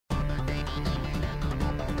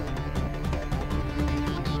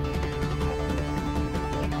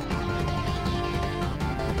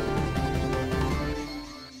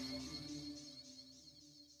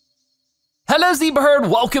Hello Deadbeard,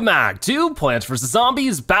 welcome back to Plants vs.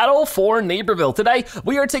 Zombies Battle for Neighborville. Today,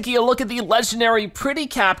 we are taking a look at the legendary Pretty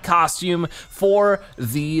Cap costume for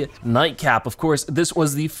the Nightcap. Of course, this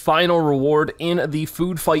was the final reward in the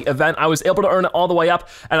food fight event. I was able to earn it all the way up,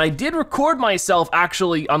 and I did record myself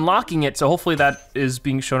actually unlocking it, so hopefully that is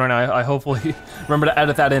being shown right now. I hopefully remember to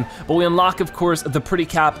edit that in. But we unlock, of course, the Pretty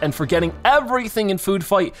Cap, and for getting everything in food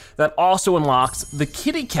fight, that also unlocks the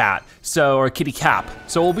Kitty Cat, or Kitty Cap.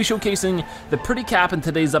 So we'll be showcasing the Pretty Cap in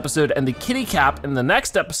today's episode and the Kitty Cap in the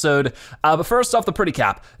next episode. But first off, the Pretty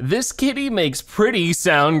Cap. This kitty makes pretty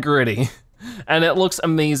sound gritty. And it looks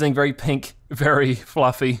amazing, very pink, very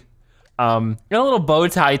fluffy. And a little bow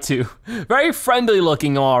tie too. Very friendly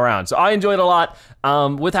looking all around. So I enjoyed it a lot.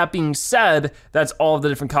 With that being said, that's all of the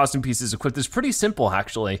different costume pieces equipped. It's pretty simple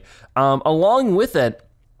actually. Along with it,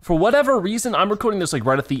 for whatever reason, I'm recording this like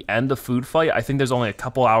right at the end of food fight. I think there's only a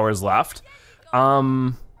couple hours left.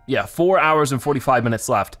 Yeah, 4 hours and 45 minutes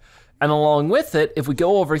left. And along with it, if we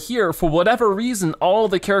go over here, for whatever reason, all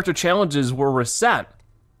the character challenges were reset.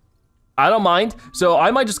 I don't mind, so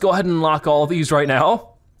I might just go ahead and unlock all of these right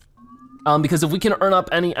now. Because if we can earn up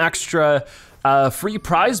any extra free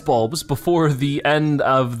prize bulbs before the end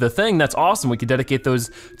of the thing, that's awesome. We could dedicate those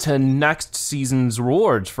to next season's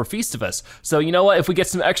rewards for Festivus. So you know what, if we get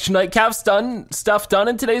some extra Nightcap stuff done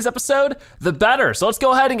in today's episode, the better. So let's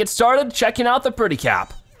go ahead and get started checking out the Pretty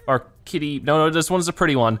Cap. Or Kitty, no, this one's a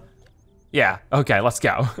pretty one. Yeah, okay, let's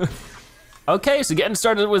go. Okay, so getting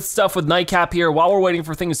started with stuff with Nightcap here. While we're waiting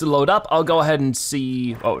for things to load up, I'll go ahead and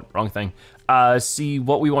see, oh, wrong thing. See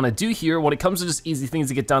what we wanna do here. When it comes to just easy things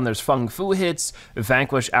to get done, there's Fung Fu hits,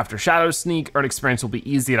 Vanquish after Shadow Sneak, Earn experience will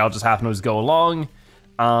be easy and I'll just happen to go along.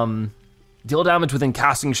 Deal damage within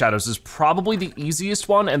casting shadows is probably the easiest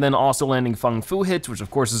one, and then also landing Fung Fu hits, which of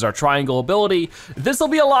course is our triangle ability. This'll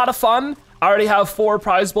be a lot of fun. I already have 4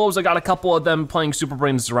 prize bulbs. I got a couple of them playing Super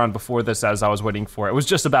Brainz around before this as I was waiting for it. It was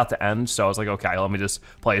just about to end, so I was like, okay, let me just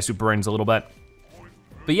play a Super Brainz a little bit.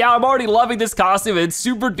 But yeah, I'm already loving this costume. It's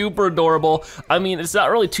super duper adorable. I mean, it's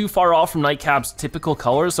not really too far off from Nightcap's typical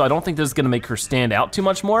colors, so I don't think this is gonna make her stand out too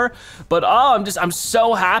much more. But oh, I'm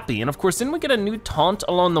so happy. And of course, didn't we get a new taunt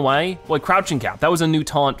along the way? Well, Crouching Cap, that was a new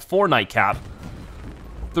taunt for Nightcap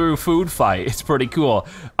through food fight. It's pretty cool.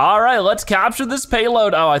 All right, let's capture this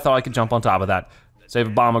payload. Oh, I thought I could jump on top of that. Save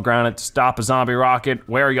a bomb of granite to stop a zombie rocket.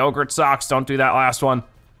 Wear yogurt socks, don't do that last one.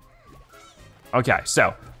 Okay,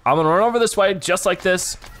 so I'm gonna run over this way just like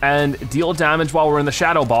this and deal damage while we're in the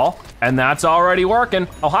shadow ball, and that's already working.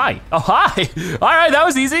 Oh, hi, oh, hi. All right, that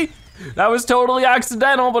was easy. That was totally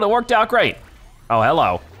accidental, but it worked out great. Oh,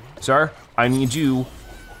 hello, sir. I need you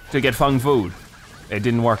to get Fung food. It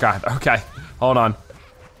didn't work either, okay, hold on.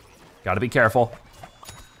 Gotta be careful.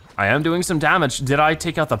 I am doing some damage. Did I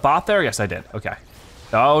take out the bot there? Yes, I did, okay.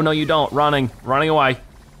 Oh, no, you don't, running away,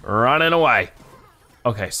 running away.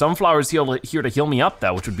 Okay, Sunflower's here to heal me up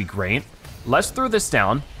though, which would be great. Let's throw this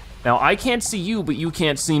down. Now, I can't see you, but you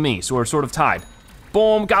can't see me, so we're sort of tied.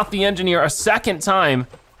 Boom, got the engineer a second time.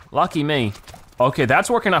 Lucky me. Okay, that's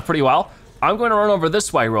working out pretty well. I'm going to run over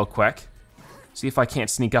this way real quick. See if I can't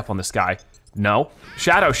sneak up on this guy. No,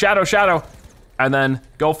 shadow, shadow, shadow. And then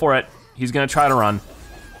go for it. He's gonna try to run,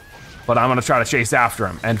 but I'm gonna try to chase after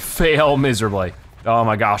him and fail miserably. Oh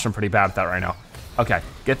my gosh, I'm pretty bad at that right now. Okay,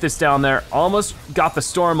 get this down there. Almost got the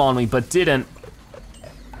storm on me, but didn't.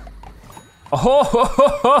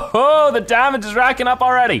 Oh, the damage is racking up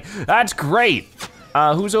already. That's great.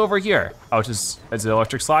 Who's over here? Oh, it's the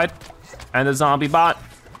electric slide and the zombie bot.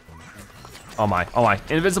 Oh my,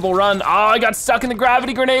 invisible run. Oh, I got stuck in the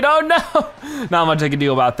gravity grenade, oh no. Not much I can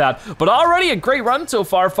do about that. But already a great run so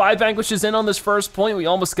far. 5 vanquishes in on this first point. We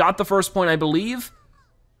almost got the first point, I believe.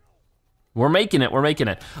 We're making it, we're making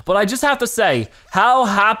it. But I just have to say, how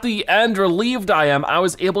happy and relieved I am I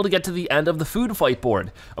was able to get to the end of the food fight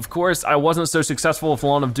board. Of course, I wasn't so successful with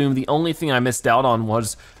Lawn of Doom. The only thing I missed out on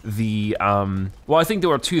was the, well, I think there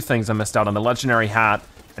were 2 things I missed out on, the legendary hat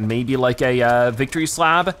and maybe like a victory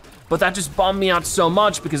slab. But that just bummed me out so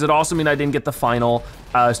much because it also meant I didn't get the final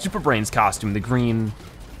Super Brainz costume, the green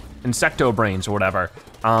Insecto Brains or whatever.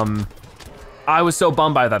 I was so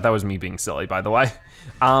bummed by that. That was me being silly, by the way.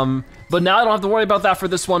 But now I don't have to worry about that for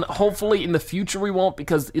this one. Hopefully in the future we won't,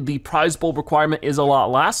 because the prize bulb requirement is a lot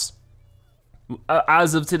less.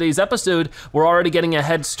 As of today's episode, we're already getting a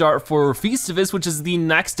head start for Festivus, which is the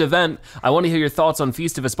next event. I want to hear your thoughts on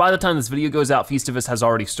Festivus. By the time this video goes out, Festivus has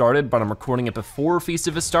already started, but I'm recording it before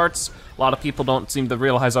Festivus starts. A lot of people don't seem to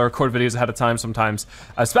realize I record videos ahead of time sometimes,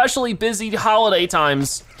 especially busy holiday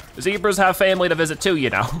times. Zebras have family to visit too, you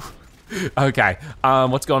know. Okay,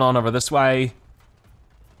 what's going on over this way?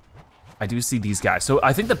 I do see these guys. So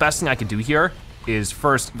I think the best thing I could do here is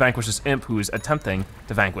first vanquish this imp who's attempting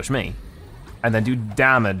to vanquish me, and then do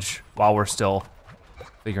damage while we're still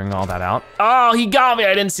figuring all that out. Oh, he got me.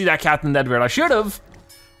 I didn't see that Captain Deadbeard. I should have,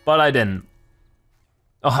 but I didn't.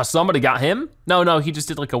 Oh, somebody got him? No, he just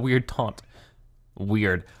did like a weird taunt.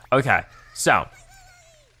 Weird. Okay, so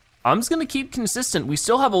I'm just gonna keep consistent. We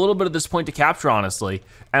still have a little bit of this point to capture, honestly,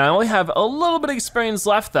 and I only have a little bit of experience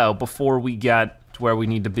left though before we get to where we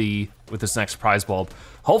need to be with this next prize bulb.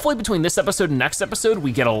 Hopefully between this episode and next episode,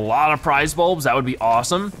 we get a lot of prize bulbs. That would be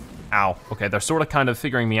awesome. Ow, okay, they're sort of kind of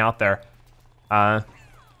figuring me out there.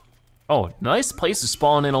 Oh, nice place to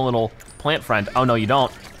spawn in a little plant friend. Oh no, you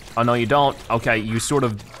don't. Oh no, you don't. Okay, you sort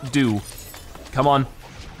of do. Come on,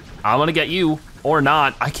 I'm gonna get you. Or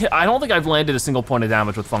not. I don't think I've landed a single point of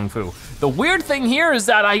damage with Fung Fu. The weird thing here is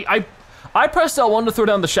that I pressed L1 to throw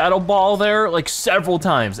down the shadow ball there like several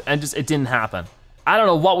times and just it didn't happen. I don't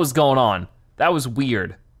know what was going on. That was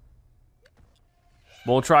weird.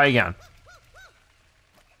 We'll try again.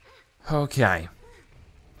 Okay.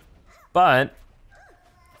 But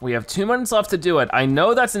we have 2 minutes left to do it. I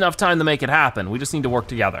know that's enough time to make it happen. We just need to work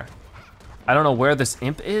together. I don't know where this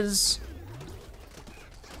imp is.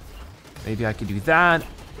 Maybe I could do that.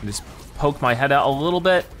 Just poke my head out a little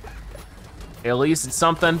bit. At least it's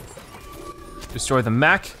something. Destroy the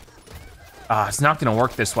mech. It's not gonna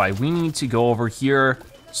work this way. We need to go over here,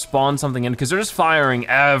 spawn something in, because they're just firing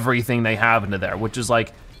everything they have into there, which is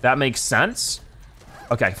like, that makes sense.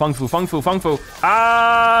 Okay, Fung Fu, Fung Fu, Fung Fu.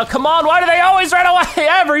 Come on, why do they always run away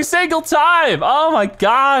every single time? Oh my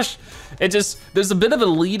gosh. There's a bit of a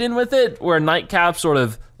lead in with it where Nightcap sort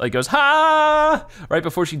of like goes, ha, right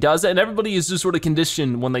before she does it, and everybody is just sort of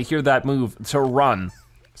conditioned when they hear that move to run.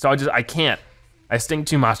 So I can't. I stink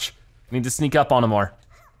too much. I need to sneak up on them more.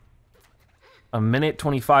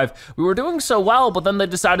 1:25. We were doing so well, but then they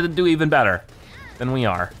decided to do even better than we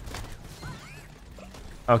are.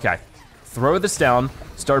 Okay, throw this down,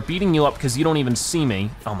 start beating you up because you don't even see me.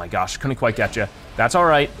 Oh my gosh, couldn't quite get you. That's all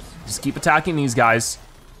right, just keep attacking these guys.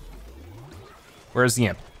 Where's the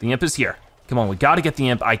imp? The imp is here. Come on, we gotta get the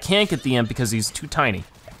imp. I can't get the imp because he's too tiny.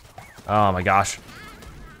 Oh my gosh.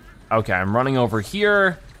 Okay, I'm running over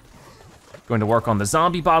here. Going to work on the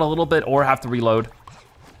zombie bot a little bit or have to reload.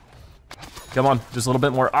 Come on, just a little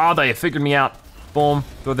bit more. Oh, they figured me out. Boom,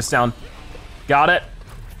 throw this down. Got it.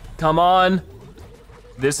 Come on.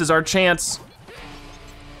 This is our chance.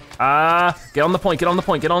 Get on the point, get on the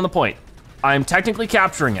point, get on the point. I'm technically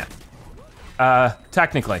capturing it.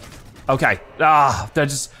 Technically. Okay,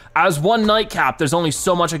 as one Nightcap, there's only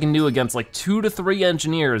so much I can do against like 2 to 3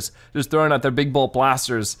 engineers just throwing out their big bolt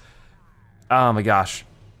blasters. Oh my gosh.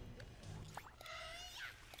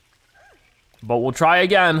 But we'll try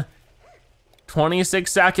again.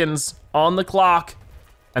 26 seconds on the clock,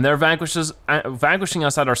 and they're vanquishing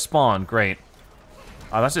us at our spawn, great.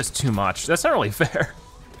 Oh, that's just too much. That's not really fair,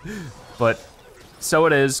 but so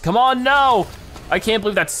it is. Come on, no! I can't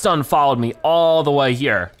believe that stun followed me all the way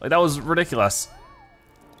here. Like, that was ridiculous.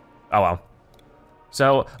 Oh well.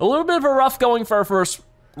 So, a little bit of a rough going for our first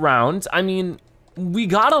round. I mean, we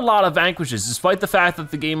got a lot of vanquishes, despite the fact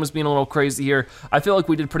that the game was being a little crazy here. I feel like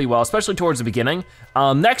we did pretty well, especially towards the beginning.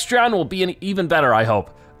 Next round will be even better, I hope.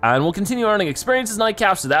 And we'll continue earning experience as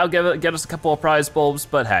Nightcap, so that'll get us a couple of prize bulbs,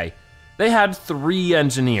 but hey, they had 3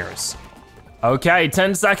 engineers. Okay,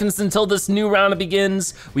 10 seconds until this new round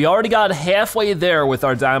begins. We already got halfway there with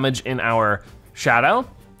our damage in our shadow,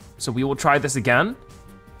 so we will try this again.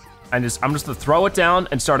 And I'm just gonna throw it down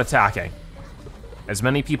and start attacking. As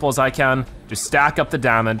many people as I can, just stack up the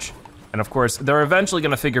damage. And of course, they're eventually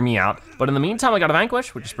gonna figure me out. But in the meantime, I got a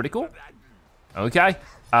vanquish, which is pretty cool. Okay,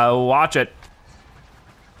 watch it.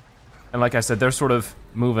 And like I said, they're sort of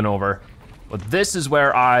moving over. But this is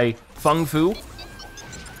where I Fung Fu.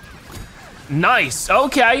 Nice,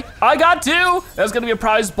 okay, I got 2. That's gonna be a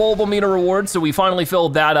prize bulb meter reward, so we finally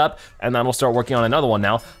filled that up, and then we'll start working on another one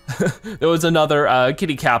now. There was another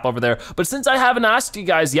kitty cap over there. But since I haven't asked you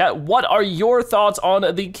guys yet, what are your thoughts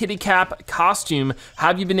on the kitty cap costume?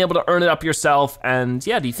 Have you been able to earn it up yourself? And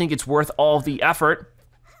yeah, do you think it's worth all of the effort?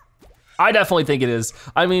 I definitely think it is.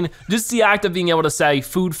 I mean, just the act of being able to say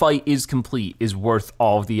food fight is complete is worth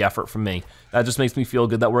all of the effort from me. That just makes me feel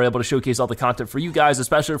good that we're able to showcase all the content for you guys,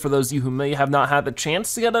 especially for those of you who may have not had the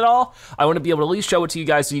chance to get it all. I want to be able to at least show it to you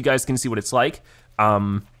guys so you guys can see what it's like.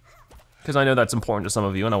 Because I know that's important to some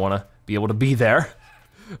of you and I want to be able to be there.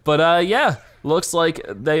 But yeah, looks like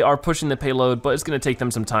they are pushing the payload, but it's gonna take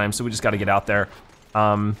them some time, so we just gotta get out there.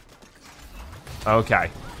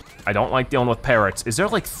 Okay. I don't like dealing with parrots. Is there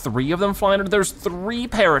like 3 of them flying? There's 3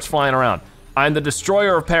 parrots flying around. I'm the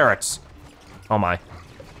destroyer of parrots. Oh my.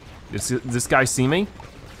 Does this guy see me?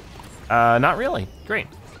 Not really, great.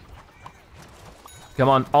 Come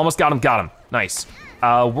on, almost got him, nice.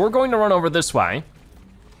 We're going to run over this way,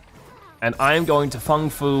 and I am going to Fung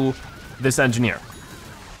Fu this engineer.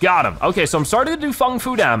 Got him, okay, so I'm starting to do Fung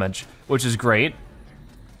Fu damage, which is great.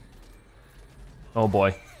 Oh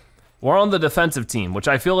boy. We're on the defensive team, which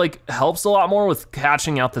I feel like helps a lot more with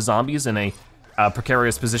catching out the zombies in a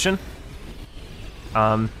precarious position.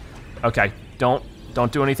 Okay, don't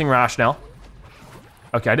do anything rash now.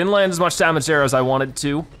 Okay, I didn't land as much damage there as I wanted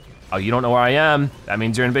to. Oh, you don't know where I am. That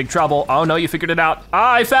means you're in big trouble. Oh no, you figured it out.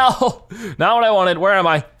 Ah, I fell. Not what I wanted, where am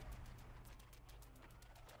I?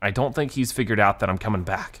 I don't think he's figured out that I'm coming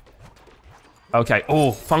back. Okay,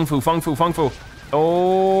 oh, Fung Fu.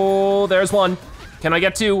 Oh, there's one. Can I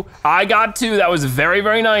get two? I got two, that was very,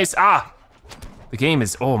 very nice. Ah, the game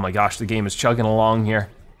is, oh my gosh, the game is chugging along here.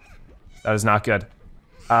 That is not good.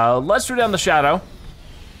 Let's throw down the shadow.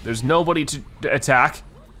 There's nobody to attack,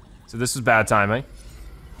 so this is bad timing.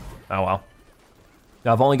 Oh well.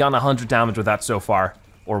 Now I've only gotten 100 damage with that so far,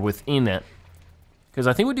 or within it. Because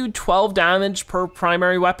I think we do 12 damage per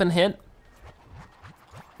primary weapon hit.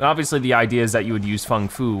 And obviously the idea is that you would use Fung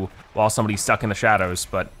Fu while somebody's stuck in the shadows,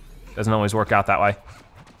 but it doesn't always work out that way.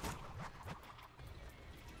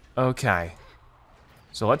 Okay.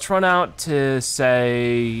 So let's run out to,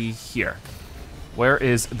 say, here. Where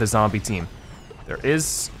is the zombie team? There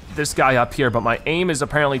is this guy up here, but my aim is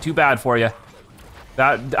apparently too bad for you.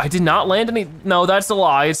 That, I did not land any, no, that's a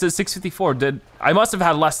lie. It says 654, I must have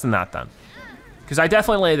had less than that then. Because I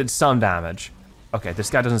definitely landed some damage. Okay, this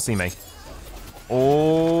guy doesn't see me.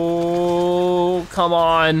 Oh, come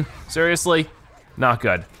on, seriously? Not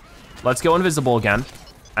good. Let's go invisible again,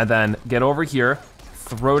 and then get over here,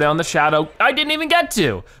 throw down the shadow. I didn't even get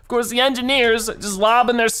to. Of course, the engineers just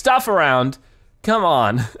lobbing their stuff around. Come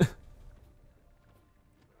on.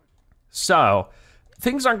 So,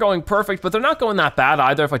 things aren't going perfect, but they're not going that bad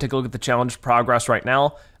either if I take a look at the challenge progress right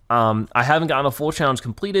now. I haven't gotten a full challenge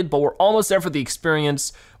completed, but we're almost there for the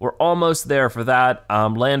experience. We're almost there for that.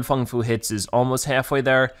 Land Fung Fu hits is almost halfway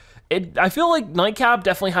there. I feel like Nightcap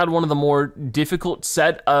definitely had one of the more difficult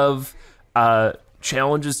set of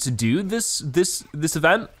challenges to do this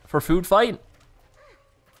event for Food Fight,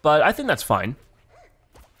 but I think that's fine.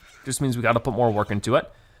 Just means we gotta put more work into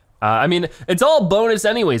it. I mean, it's all bonus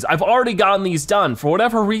anyways. I've already gotten these done. For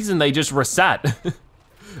whatever reason, they just reset.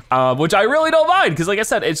 Which I really don't mind, because like I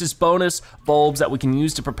said, it's just bonus bulbs that we can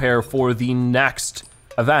use to prepare for the next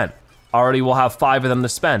event. Already we'll have 5 of them to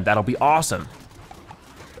spend. That'll be awesome.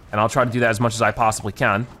 And I'll try to do that as much as I possibly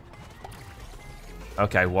can.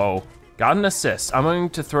 Okay, whoa. Got an assist. I'm going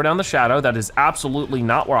to throw down the shadow. That is absolutely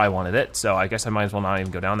not where I wanted it, so I guess I might as well not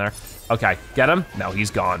even go down there. Okay, get him? No,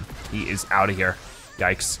 he's gone. He is out of here.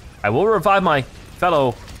 Yikes. I will revive my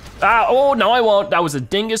fellow. Oh, no I won't. That was a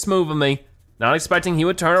dingus move of me. Not expecting he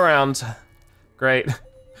would turn around. Great.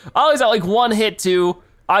 Oh, he's at like 1 hit too.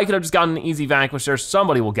 I could have just gotten an easy vanquish there.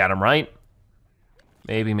 Somebody will get him, right?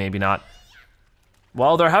 Maybe, maybe not.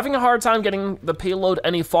 Well, they're having a hard time getting the payload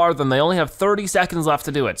any farther, and they only have 30 seconds left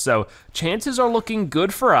to do it, so chances are looking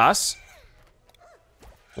good for us.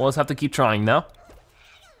 We'll just have to keep trying though.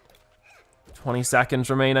 20 seconds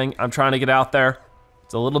remaining. I'm trying to get out there.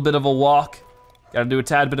 It's a little bit of a walk. Gotta do a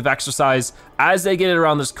tad bit of exercise. As they get it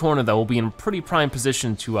around this corner though, we'll be in a pretty prime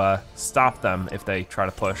position to stop them if they try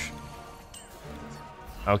to push.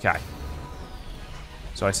 Okay.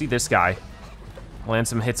 So I see this guy. Land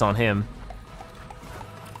some hits on him.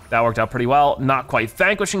 That worked out pretty well. Not quite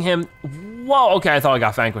vanquishing him. Whoa, okay, I thought I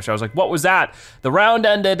got vanquished. I was like, what was that? The round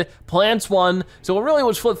ended, plants won. So it really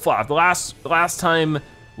was flip-flop. The last time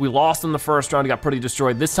we lost in the first round, got pretty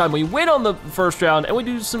destroyed. This time we win on the first round and we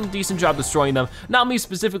do some decent job destroying them. Not me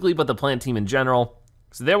specifically, but the plant team in general.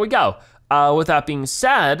 So there we go. With that being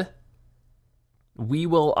said, we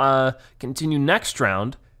will continue next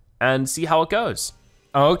round and see how it goes.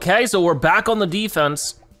 Okay, so we're back on the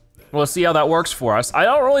defense. We'll see how that works for us. I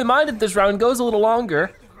don't really mind if this round goes a little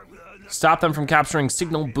longer. Stop them from capturing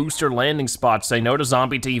signal booster landing spots. Say no to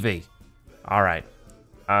zombie TV. All right.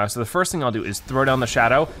 So the first thing I'll do is throw down the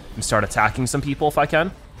shadow and start attacking some people if I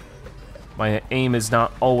can. My aim is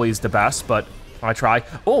not always the best, but I try.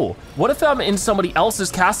 Oh, what if I'm in somebody else's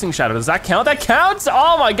casting shadow? Does that count? That counts?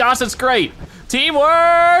 Oh my gosh, that's great.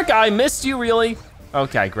 Teamwork, I missed you really.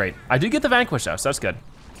 Okay, great. I did get the vanquish though, so that's good.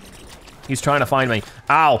 He's trying to find me.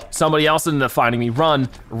 Ow, somebody else ended up finding me. Run,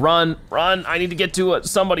 run, run. I need to get to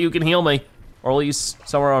somebody who can heal me. Or at least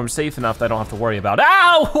somewhere I'm safe enough that I don't have to worry about.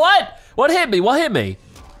 Ow, what? What hit me, what hit me?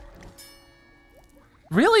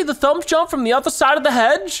 Really, the thumb jump from the other side of the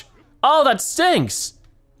hedge? Oh, that stinks.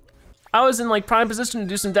 I was in like prime position to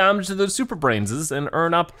do some damage to those super brainses and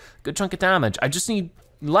earn up a good chunk of damage. I just need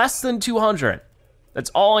less than 200. That's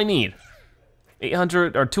all I need.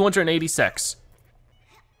 800 or 286.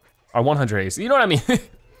 Or 180, you know what I mean?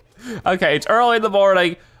 Okay, it's early in the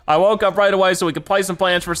morning. I woke up right away so we could play some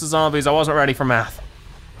Plants vs. Zombies. I wasn't ready for math.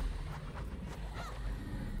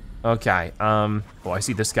 Okay, oh, I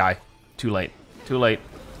see this guy. Too late, too late.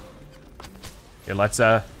 Here, let's,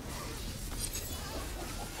 oh,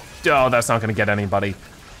 that's not gonna get anybody.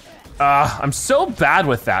 I'm so bad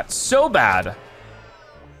with that, so bad.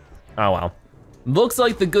 Oh well. Looks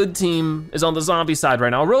like the good team is on the zombie side right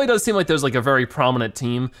now. It really does seem like there's like a very prominent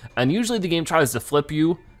team, and usually the game tries to flip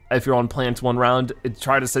you if you're on Plants one round, it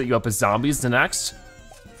tries to set you up as zombies the next.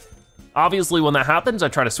 Obviously, when that happens, I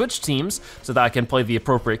try to switch teams so that I can play the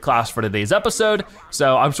appropriate class for today's episode.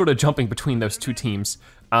 So I'm sort of jumping between those two teams.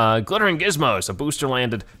 Glittering Gizmos, a booster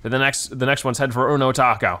landed. The next one's head for Uno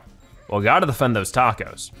Taco. Well, gotta defend those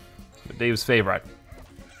tacos. Dave's favorite.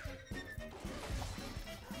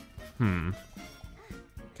 Can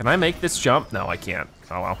I make this jump? No, I can't.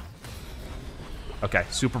 Oh well. Okay,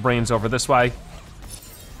 Super Brainz over this way.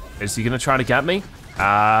 Is he gonna try to get me?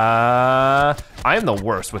 I am the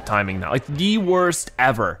worst with timing now, like the worst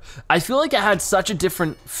ever. I feel like it had such a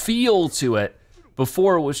different feel to it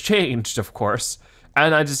before it was changed, of course.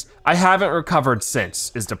 And I haven't recovered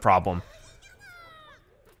since is the problem.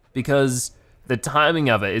 Because the timing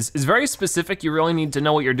of it is very specific. You really need to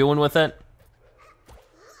know what you're doing with it.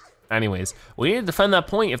 Anyways, we need to defend that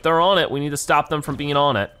point. If they're on it, we need to stop them from being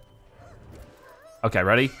on it. Okay,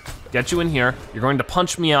 ready? Get you in here. You're going to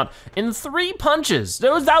punch me out in 3 punches.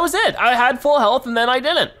 That was it. I had full health and then I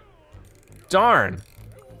didn't. Darn.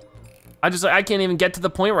 I can't even get to the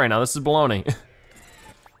point right now. This is baloney.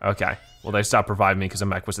 Okay, well they stopped reviving me because a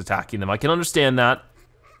mech was attacking them. I can understand that.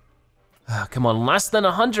 Come on, less than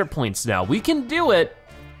 100 points now. We can do it.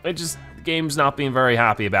 The game's not being very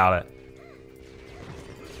happy about it.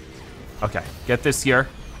 Okay, get this here.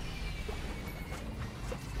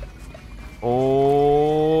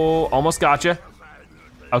 Oh, almost got you.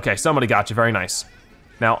 Okay, somebody got you, very nice.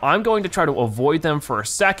 Now I'm going to try to avoid them for a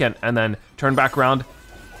second and then turn back around,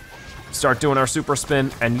 start doing our super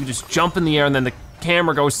spin, and you just jump in the air and then the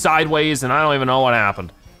camera goes sideways and I don't even know what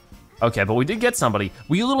happened. Okay, but we did get somebody.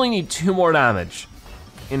 We literally need 2 more damage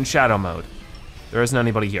in shadow mode. There isn't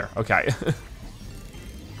anybody here, okay.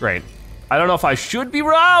 Great. I don't know if I should be,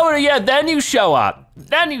 oh yeah, then you show up.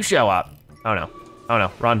 Then you show up. Oh no. Oh no,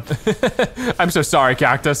 run. I'm so sorry,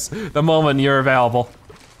 Cactus. The moment you're available.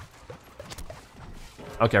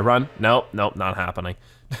 Okay, run. Nope, nope, not happening.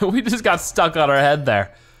 We just got stuck on our head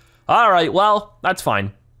there. All right, well, that's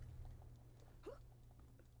fine.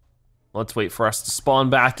 Let's wait for us to spawn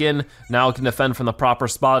back in. Now we can defend from the proper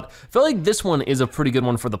spot. I feel like this one is a pretty good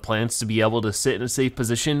one for the plants to be able to sit in a safe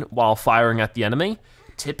position while firing at the enemy.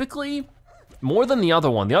 Typically, more than the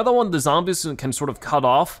other one. The other one, the zombies can sort of cut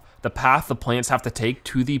off the path the plants have to take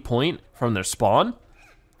to the point from their spawn.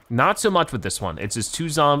 Not so much with this one. It's just two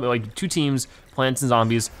teams, plants and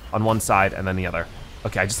zombies on one side and then the other.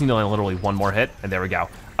 Okay, I just need literally 1 more hit and there we go.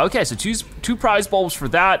 Okay, so two prize bulbs for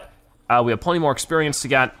that. We have plenty more experience to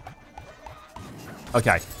get.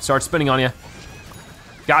 Okay, start spinning on you.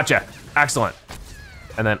 Gotcha, excellent.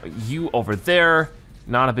 And then you over there,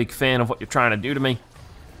 not a big fan of what you're trying to do to me,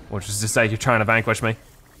 which is to say you're trying to vanquish me.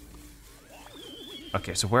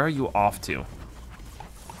 Okay, so where are you off to?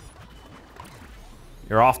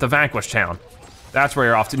 You're off to Vanquish Town. That's where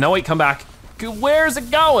you're off to. No, wait, come back. Where's it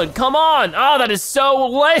going? Come on. Oh, that is so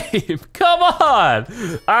lame. Come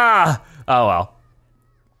on. Ah, oh well.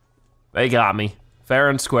 They got me, fair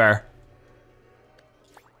and square.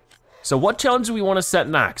 So what challenge do we want to set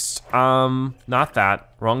next? Not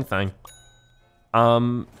that, wrong thing.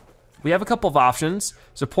 We have a couple of options.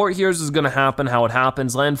 Support heroes is gonna happen how it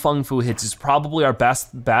happens. Land Fung Fu hits is probably our best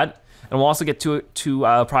bet. And we'll also get two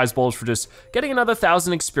prize bowls for just getting another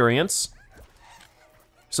 1,000 experience.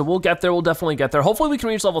 So we'll get there, we'll definitely get there. Hopefully we can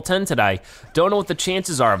reach level 10 today. Don't know what the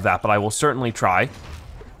chances are of that, but I will certainly try.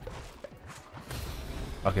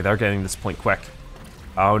 Okay, they're getting this point quick.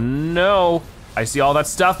 Oh no, I see all that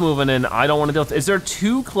stuff moving in. I don't wanna deal with it. Is there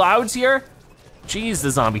 2 clouds here? Jeez, the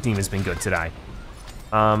zombie team has been good today.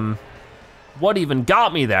 What even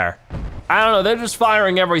got me there? I don't know, they're just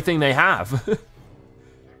firing everything they have.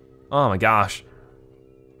 Oh my gosh.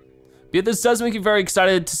 Yeah, this does make me very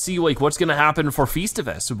excited to see like what's gonna happen for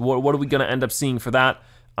Feastivus. What are we gonna end up seeing for that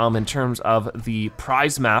in terms of the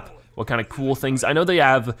prize map? What kind of cool things? I know they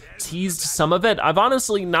have teased some of it. I've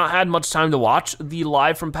honestly not had much time to watch the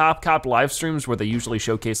live from PopCap live streams where they usually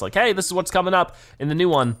showcase like, hey, this is what's coming up in the new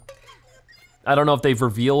one. I don't know if they've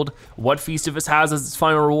revealed what Feastivus has as its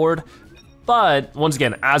final reward, but once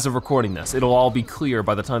again, as of recording this, it'll all be clear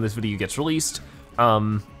by the time this video gets released.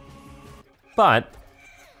 But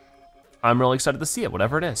I'm really excited to see it,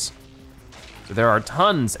 whatever it is. So there are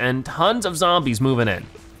tons and tons of zombies moving in.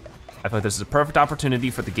 I feel like this is a perfect opportunity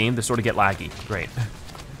for the game to sort of get laggy. Great.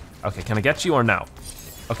 Okay, can I get you or no?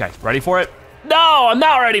 Okay, ready for it? No, I'm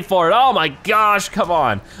not ready for it. Oh my gosh, come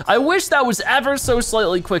on. I wish that was ever so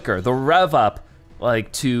slightly quicker, the rev up,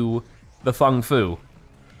 like, to the Fung Fu.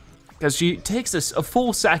 Because she takes a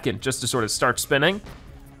full second just to sort of start spinning,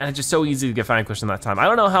 and it's just so easy to get vanquished in that time. I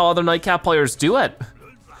don't know how other Nightcap players do it.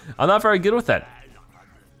 I'm not very good with it.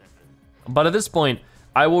 But at this point,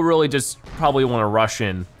 I will really just probably wanna rush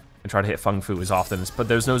in and try to hit Fung Fu as often as, but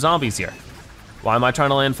there's no zombies here. Why am I trying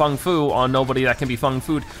to land Fung Fu on nobody that can be Fung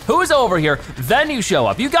Fu'd? Who is over here? Then you show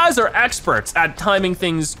up. You guys are experts at timing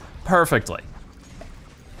things perfectly.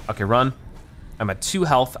 Okay, run. I'm at 2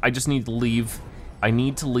 health. I just need to leave. I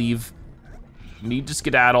need to leave. Need to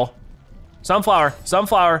skedaddle. Sunflower,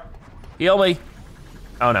 sunflower, heal me.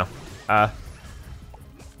 Oh no,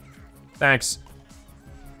 thanks.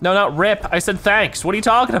 No, not rip, I said thanks. What are you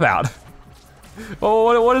talking about?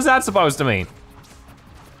 Oh, what is that supposed to mean?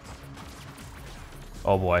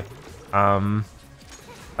 Oh boy.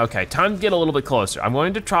 Okay, time to get a little bit closer. I'm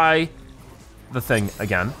going to try the thing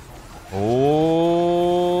again.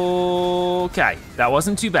 Okay, that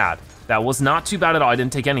wasn't too bad. That was not too bad at all. I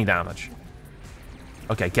didn't take any damage.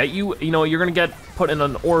 Okay, get you, you know, you're gonna get put in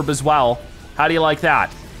an orb as well. How do you like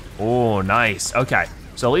that? Oh, nice, okay.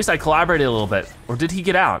 So at least I collaborated a little bit. Or did he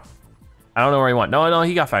get out? I don't know where he went. No,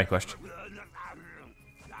 he got vanquished.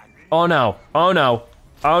 Oh no, oh no,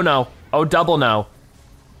 oh no, oh double no.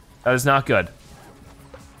 That is not good.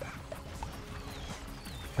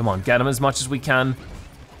 Come on, get him as much as we can.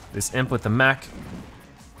 This imp with the mech.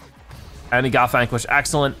 And he got vanquished,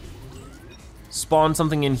 excellent. Spawn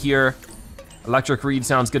something in here. Electric reed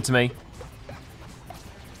sounds good to me.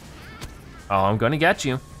 Oh, I'm gonna get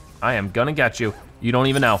you. I am gonna get you. You don't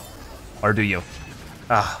even know, or do you?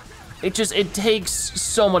 It takes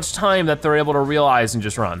so much time that they're able to realize and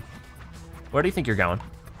just run. Where do you think you're going?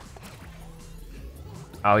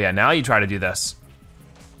 Oh yeah, now you try to do this.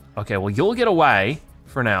 Okay, well you'll get away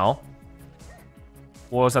for now.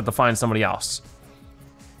 We'll just have to find somebody else.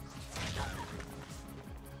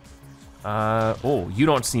 Oh, you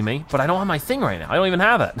don't see me, but I don't have my thing right now. I don't even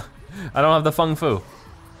have it. I don't have the Fung Fu.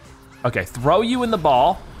 Okay, throw you in the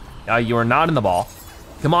ball. You are not in the ball.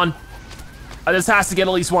 Come on. This has to get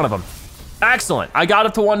at least one of them. Excellent, I got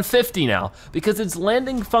up to 150 now because it's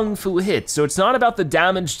landing Fung Fu hits, so it's not about the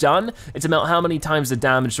damage done, it's about how many times the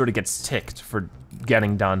damage sort of gets ticked for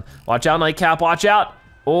getting done. Watch out, Nightcap, watch out.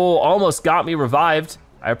 Oh, almost got me revived.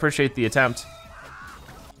 I appreciate the attempt.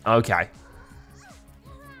 Okay.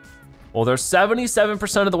 Well, they're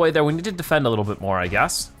 77% of the way there. We need to defend a little bit more, I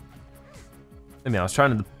guess. I mean, I was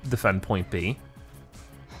trying to defend point B.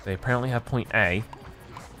 They apparently have point A.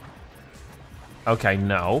 Okay,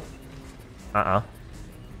 no.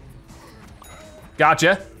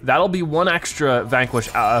 Gotcha. That'll be one extra vanquish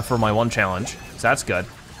for my one challenge, so that's good.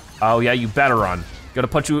 Oh yeah, you better run. Gotta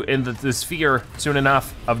put you in the sphere soon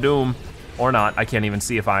enough of doom. Or not, I can't even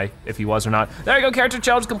see if he was or not. There you go, character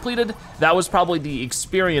challenge completed. That was probably the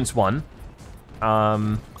experience one.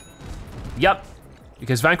 Yep,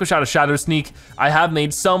 because Vanquish out of Shadow Sneak, I have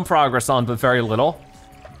made some progress on, but very little.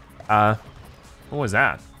 What was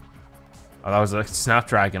that? Oh, that was a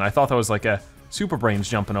Snapdragon. I thought that was like a Super Brainz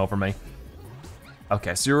jumping over me.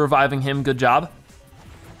 Okay, so you're reviving him, good job.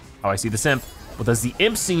 Oh, I see the imp. Well, does the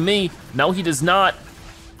imp see me? No, he does not.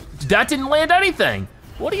 That didn't land anything.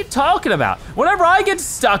 What are you talking about? Whenever I get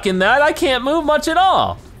stuck in that, I can't move much at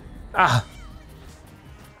all.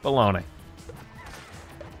 Baloney.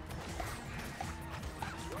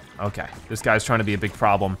 Okay, this guy's trying to be a big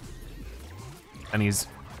problem. And he's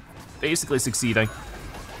basically succeeding.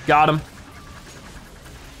 Got him.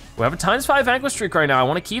 We have a ×5 vanquish streak right now. I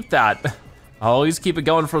wanna keep that. I'll always keep it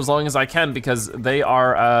going for as long as I can because they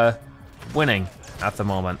are winning at the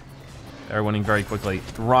moment. They're winning very quickly.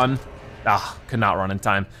 Run. Could not run in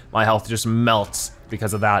time. My health just melts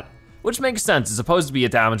because of that, which makes sense. It's supposed to be a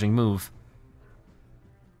damaging move.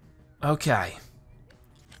 Okay.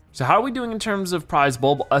 So how are we doing in terms of prize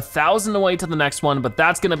bulb? 1,000 away to the next one, but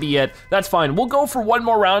that's gonna be it. That's fine. We'll go for one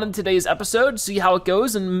more round in today's episode, see how it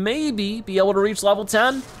goes, and maybe be able to reach level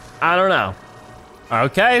 10? I don't know.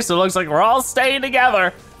 Okay, so it looks like we're all staying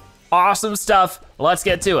together. Awesome stuff, let's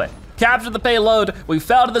get to it. Capture the payload. We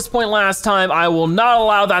failed at this point last time. I will not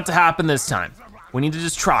allow that to happen this time. We need to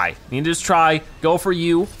just try. We need to just try, go for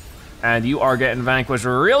you. And you are getting vanquished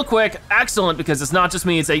real quick. Excellent, because it's not just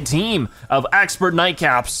me, it's a team of expert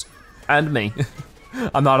nightcaps and me.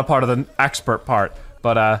 I'm not a part of the expert part,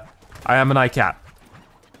 but I am a nightcap.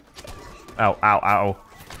 Ow, ow, ow.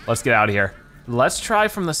 Let's get out of here. Let's try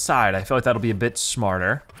from the side. I feel like that'll be a bit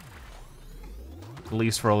smarter. At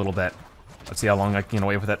least for a little bit. Let's see how long I can get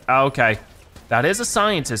away with it. Okay, that is a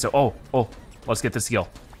scientist. Oh, let's get this heal.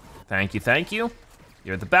 Thank you, thank you.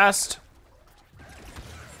 You're the best.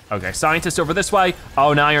 Okay, scientist over this way.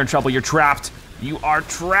 Oh, now you're in trouble, you're trapped. You are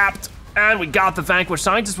trapped, and we got the vanquish.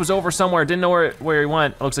 Scientist was over somewhere, didn't know where he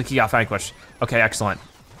went. It looks like he got vanquished. Okay, excellent.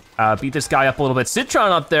 Beat this guy up a little bit.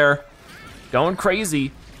 Citron up there, going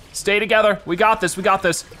crazy. Stay together, we got this, we got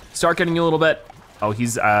this. Start getting you a little bit. Oh,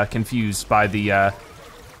 he's confused by the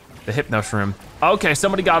hypno shroom. Okay,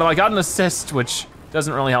 somebody got him. I got an assist, which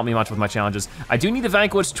doesn't really help me much with my challenges. I do need to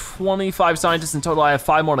vanquish 25 scientists in total. I have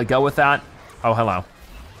 5 more to go with that. Oh, hello.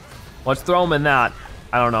 Let's throw him in that.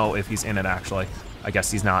 I don't know if he's in it, actually. I guess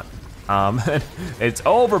he's not. It's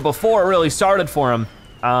over before it really started for him.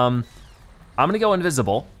 I'm gonna go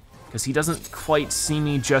invisible, because he doesn't quite see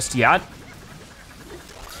me just yet.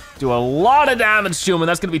 Do a lot of damage to him, and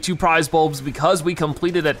that's gonna be 2 prize bulbs because we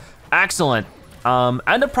completed it. Excellent.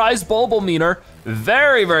 And a prize bulb meter.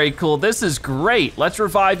 Very, very cool. This is great. Let's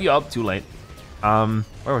revive you. Oh, too late. Where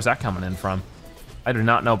was that coming in from? I do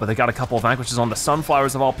not know, but they got a couple of vanquishes on the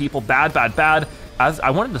sunflowers of all people. Bad, bad, bad.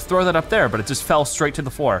 I wanted to throw that up there, but it just fell straight to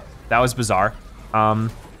the floor. That was bizarre.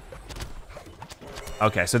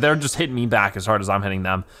 Okay, so they're just hitting me back as hard as I'm hitting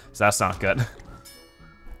them, so that's not good.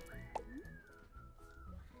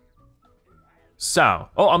 So,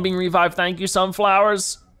 oh, I'm being revived. Thank you,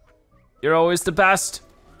 sunflowers. You're always the best.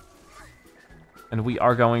 And we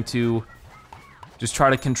are going to just try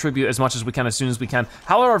to contribute as much as we can as soon as we can.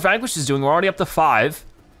 How are our vanquishes doing? We're already up to 5.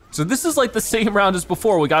 So this is like the same round as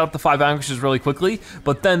before. We got up to 5 vanquishes really quickly,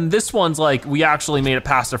 but then this one's like, we actually made it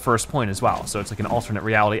past our first point as well. So it's like an alternate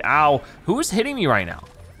reality. Ow, who is hitting me right now?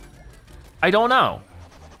 I don't know.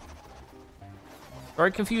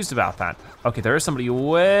 Very confused about that. Okay, there is somebody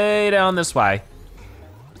way down this way.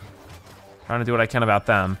 Trying to do what I can about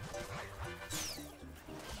them.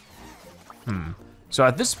 So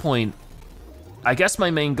at this point, I guess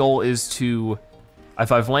my main goal is to,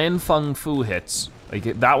 if I've land Fung Fu hits, like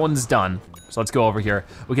that one's done. So let's go over here.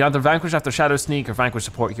 We can either vanquish after Shadow Sneak or vanquish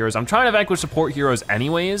support heroes. I'm trying to vanquish support heroes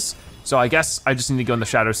anyways, so I guess I just need to go in the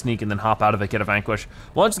Shadow Sneak and then hop out of it, get a vanquish.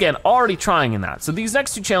 Once again, already trying in that. So these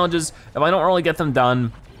next 2 challenges, if I don't really get them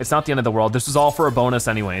done, it's not the end of the world. This is all for a bonus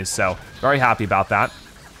anyways, so very happy about that.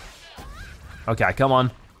 Okay, come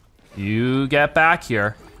on. You get back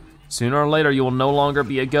here. Sooner or later, you will no longer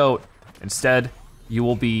be a goat. Instead, you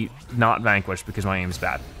will be not vanquished because my aim's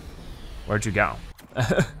bad. Where'd you go?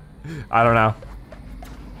 I don't know.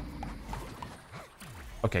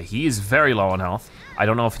 Okay, he is very low on health. I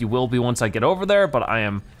don't know if he will be once I get over there, but I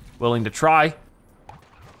am willing to try.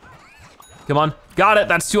 Come on, got it,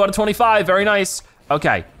 that's 2 out of 25, very nice.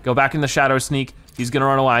 Okay, go back in the Shadow Sneak. He's gonna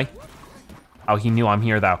run away. Oh, he knew I'm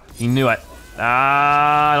here though, he knew it.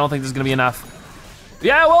 I don't think this is gonna be enough.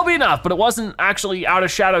 Yeah, it will be enough, but it wasn't actually out of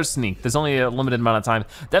Shadow Sneak. There's only a limited amount of time.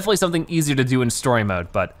 Definitely something easier to do in story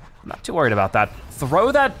mode, but I'm not too worried about that.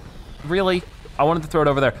 Throw that, really? I wanted to throw it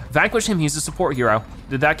over there. Vanquish him, he's a support hero.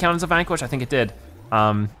 Did that count as a vanquish? I think it did.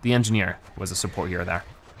 The engineer was a support hero there.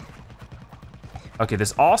 Okay,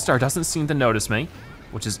 this all-star doesn't seem to notice me,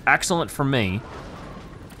 which is excellent for me.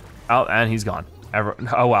 Oh, and he's gone.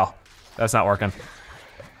 Oh well, that's not working.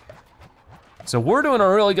 So we're doing a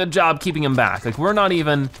really good job keeping him back. Like we're not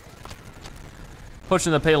even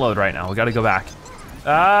pushing the payload right now. We gotta go back.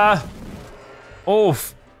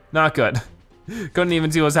 Oof, not good. Couldn't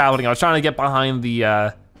even see what's happening. I was trying to get behind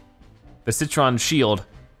the Citron shield.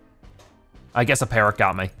 I guess a parrot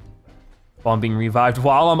got me. While I'm being revived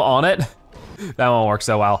while I'm on it. That won't work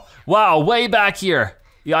so well. Wow, way back here.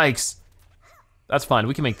 Yikes. That's fine,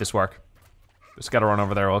 we can make this work. Just gotta run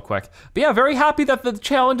over there real quick. But yeah, very happy that the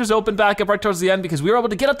challenge is opened back up right towards the end because we were able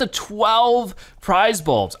to get up to 12 prize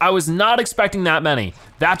bulbs. I was not expecting that many.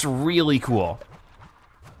 That's really cool.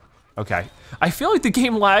 Okay, I feel like the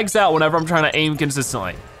game lags out whenever I'm trying to aim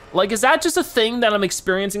consistently. Like, is that just a thing that I'm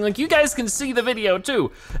experiencing? Like, you guys can see the video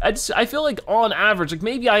too. I feel like on average, like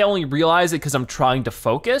maybe I only realize it because I'm trying to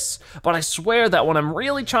focus, but I swear that when I'm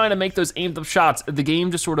really trying to make those aimed up shots, the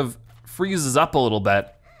game just sort of freezes up a little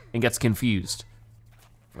bit and gets confused,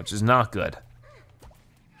 which is not good.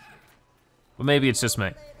 But maybe it's just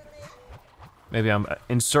me. Maybe I'm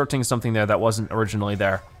inserting something there that wasn't originally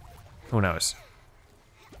there. Who knows?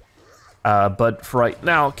 But for right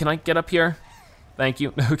now, can I get up here? Thank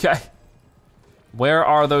you, okay. Where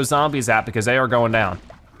are those zombies at? Because they are going down.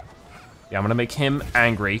 Yeah, I'm gonna make him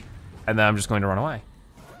angry, and then I'm just going to run away.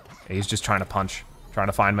 He's just trying to punch, trying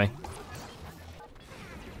to find me.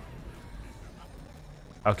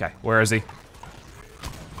 Okay, where is he?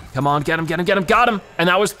 Come on, get him, get him, get him, got him! And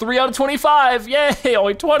that was 3 out of 25, yay,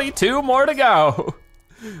 only 22 more to go.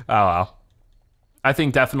 Oh well. I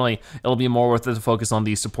think definitely it'll be more worth it to focus on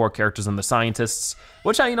the support characters and the scientists,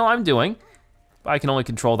 which I'm doing, but I can only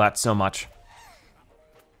control that so much.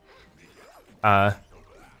 Yeah,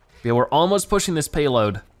 we're almost pushing this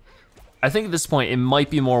payload. I think at this point, it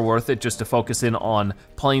might be more worth it just to focus in on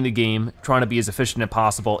playing the game, trying to be as efficient as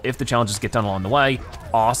possible. If the challenges get done along the way,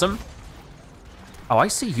 awesome. Oh, I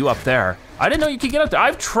see you up there. I didn't know you could get up there.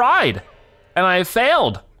 I've tried, and I have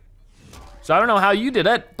failed. So I don't know how you did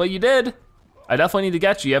it, but you did. I definitely need to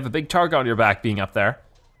get you. You have a big target on your back being up there.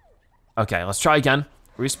 Okay, let's try again.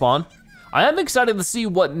 Respawn. I am excited to see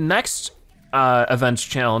what next events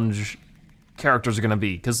challenge characters are gonna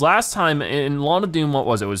be. Because last time in Lawn of Doom, what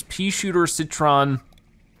was it? It was Peashooter, Citron,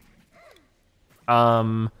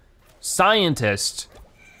 Scientist,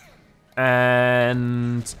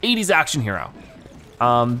 and 80s Action Hero.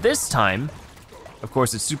 This time, of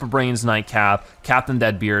course, it's Super Brainz, Nightcap, Captain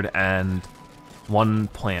Deadbeard, and one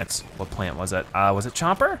plant. What plant was it? Was it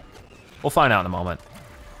Chomper? We'll find out in a moment.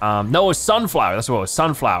 No, it was Sunflower, that's what it was,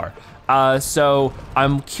 Sunflower. So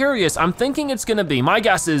I'm curious, I'm thinking it's gonna be, my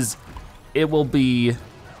guess is it will be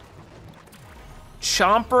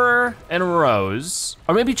Chomper and Rose,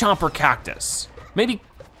 or maybe Chomper Cactus. Maybe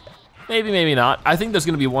not. I think there's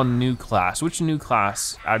gonna be one new class. Which new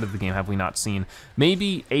class out of the game have we not seen?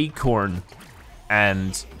 Maybe Acorn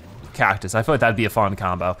and Cactus. I feel like that'd be a fun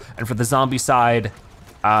combo. And for the zombie side,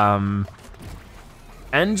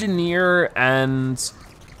 Engineer and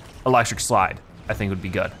Electric Slide, I think would be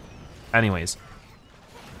good. Anyways,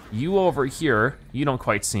 you over here, you don't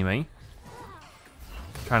quite see me.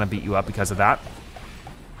 Trying to beat you up because of that.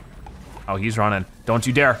 Oh, he's running. Don't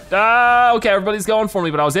you dare. Okay, everybody's going for me,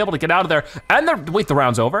 but I was able to get out of there. And wait, the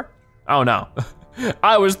round's over? Oh no.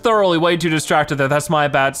 I was thoroughly way too distracted there. That's my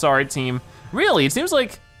bad, sorry team. Really, it seems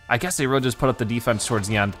like, I guess they really just put up the defense towards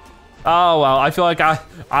the end. Oh well, I feel like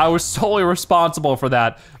I was solely responsible for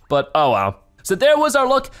that, but oh well. So there was our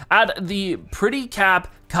look at the Pretty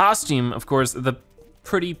Cap costume, of course, the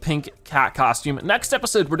pretty pink cat costume. Next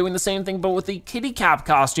episode, we're doing the same thing, but with the kitty cap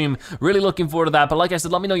costume. Really looking forward to that, but like I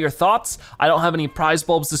said, let me know your thoughts. I don't have any prize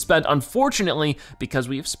bulbs to spend, unfortunately, because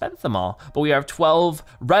we've spent them all, but we have 12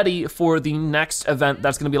 ready for the next event.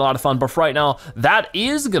 That's gonna be a lot of fun, but for right now, that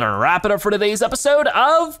is gonna wrap it up for today's episode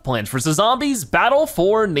of Plants vs. Zombies Battle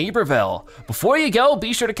for Neighborville. Before you go,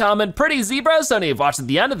 be sure to comment Pretty Zebra, so you've watched at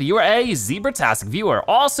the end of you are a Zebra-tastic viewer.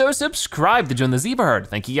 Also, subscribe to join the Zebra Herd.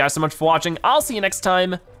 Thank you guys so much for watching. I'll see you next time.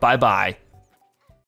 Bye-bye.